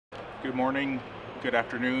Good morning, good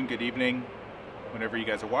afternoon, good evening, whenever you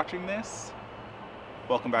guys are watching this.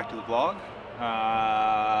 Welcome back to the vlog.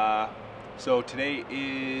 So today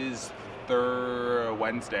is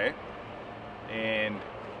Wednesday, and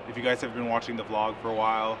if you guys have been watching the vlog for a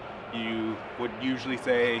while, you would usually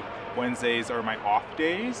say Wednesdays are my off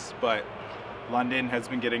days, but London has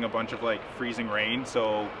been getting a bunch of like freezing rain,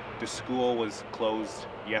 so the school was closed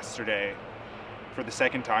yesterday for the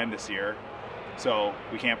second time this year. So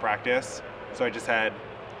we can't practice. So I just had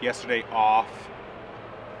yesterday off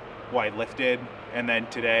while I lifted, and then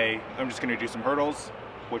today I'm just gonna do some hurdles,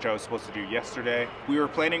 which I was supposed to do yesterday. We were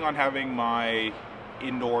planning on having my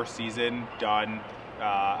indoor season done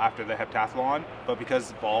after the heptathlon, but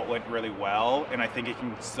because vault went really well and I think it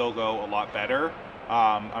can still go a lot better,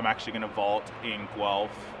 I'm actually gonna vault in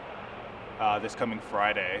Guelph this coming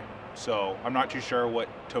Friday. So I'm not too sure what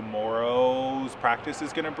tomorrow's practice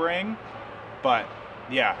is gonna bring. But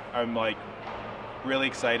yeah, I'm like really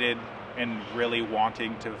excited and really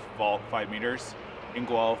wanting to vault 5 meters in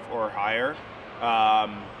Guelph or higher.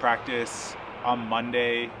 Practice on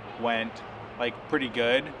Monday went like pretty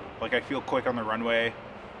good. Like I feel quick on the runway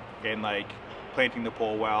and like planting the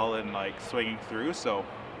pole well and like swinging through. So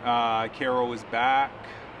Carol is back.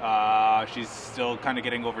 She's still kind of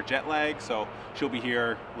getting over jet lag, so she'll be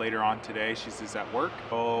here later on today. She's just at work.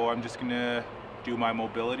 So I'm just gonna do my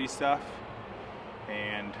mobility stuff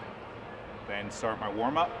and then start my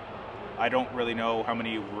warm-up. I don't really know how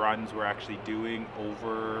many runs we're actually doing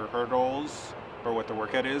over hurdles or what the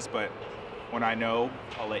workout is, but when I know,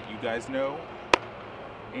 I'll let you guys know.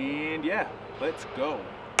 And yeah, let's go.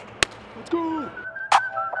 Let's go!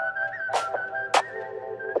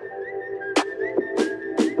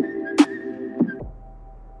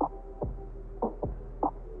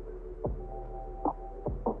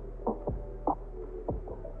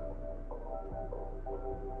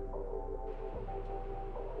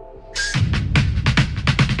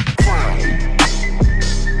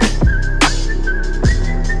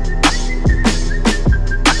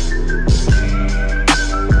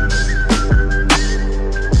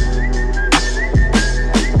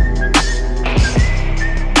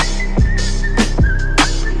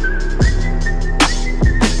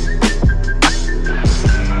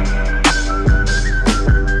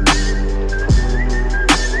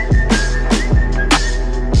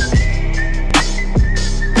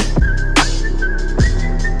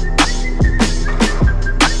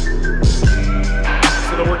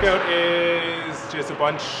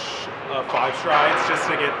 Bunch of 5 strides just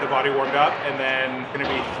to get the body warmed up, and then gonna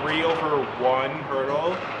be 3 over 1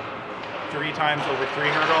 hurdle, 3 times over 3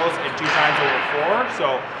 hurdles, and 2 times over 4.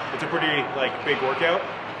 So it's a pretty like big workout,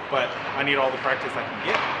 but I need all the practice I can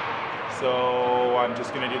get. So I'm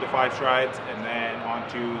just gonna do the 5 strides and then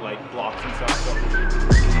onto like blocks and stuff. So.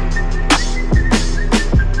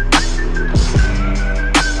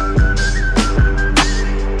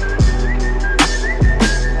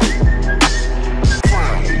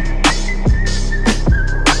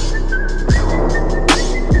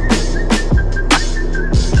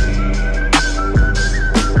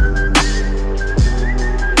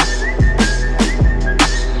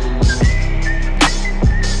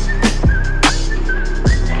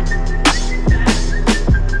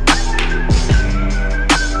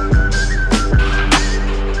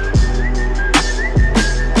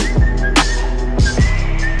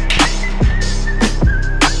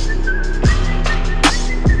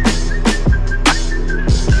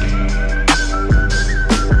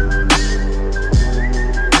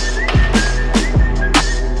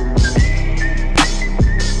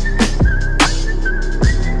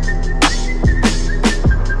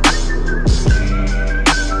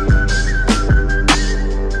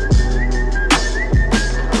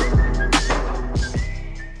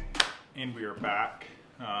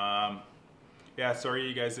 Yeah, sorry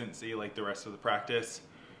you guys didn't see like the rest of the practice.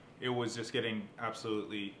 It was just getting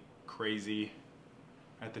absolutely crazy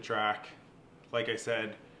at the track. Like I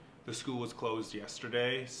said, the school was closed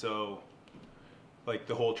yesterday, so like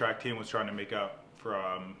the whole track team was trying to make up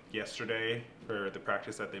from yesterday for the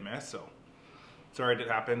practice that they missed, so sorry that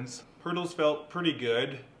happens. Hurdles felt pretty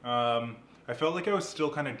good. I felt like I was still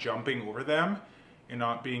kind of jumping over them and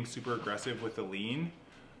not being super aggressive with the lean,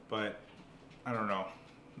 but I don't know.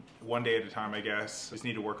 One day at a time, I guess. Just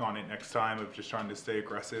need to work on it next time of just trying to stay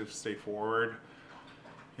aggressive, stay forward,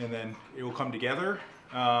 and then it will come together.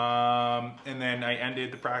 And then I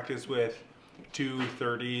ended the practice with 2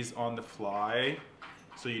 30s on the fly.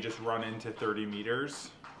 So you just run into 30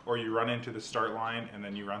 meters, or you run into the start line and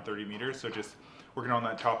then you run 30 meters. So just working on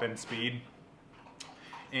that top end speed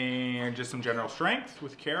and just some general strength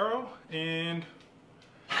with Caro. And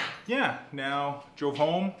yeah, now drove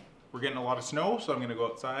home. We're getting a lot of snow, so I'm gonna go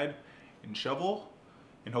outside and shovel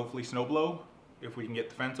and hopefully snow blow if we can get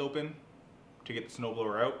the fence open to get the snow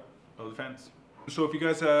blower out of the fence. So if you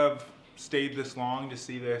guys have stayed this long to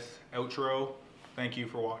see this outro, thank you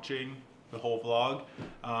for watching the whole vlog.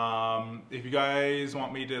 If you guys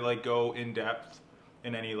want me to like go in depth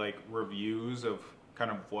in any like reviews of kind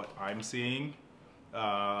of what I'm seeing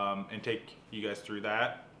and take you guys through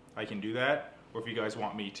that, I can do that. Or if you guys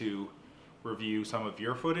want me to review some of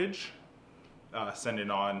your footage, send it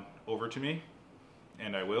on over to me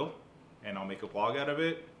and I will, and I'll make a vlog out of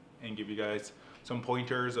it and give you guys some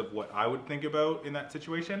pointers of what I would think about in that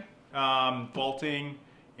situation. Vaulting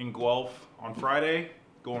in Guelph on Friday,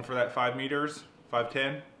 going for that 5 meters,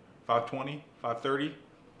 5'10", 5'20", 5'30",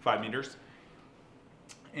 5 meters.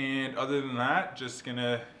 And other than that, just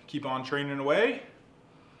gonna keep on training away.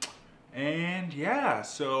 And yeah,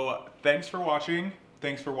 so thanks for watching.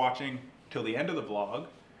 Thanks for watching till the end of the vlog.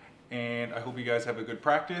 And I hope you guys have a good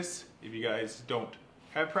practice. If you guys don't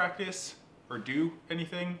have practice or do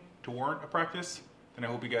anything to warrant a practice, then I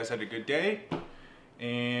hope you guys had a good day.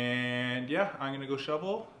 And yeah, I'm gonna go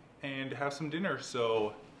shovel and have some dinner.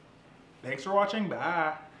 So thanks for watching,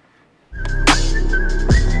 bye.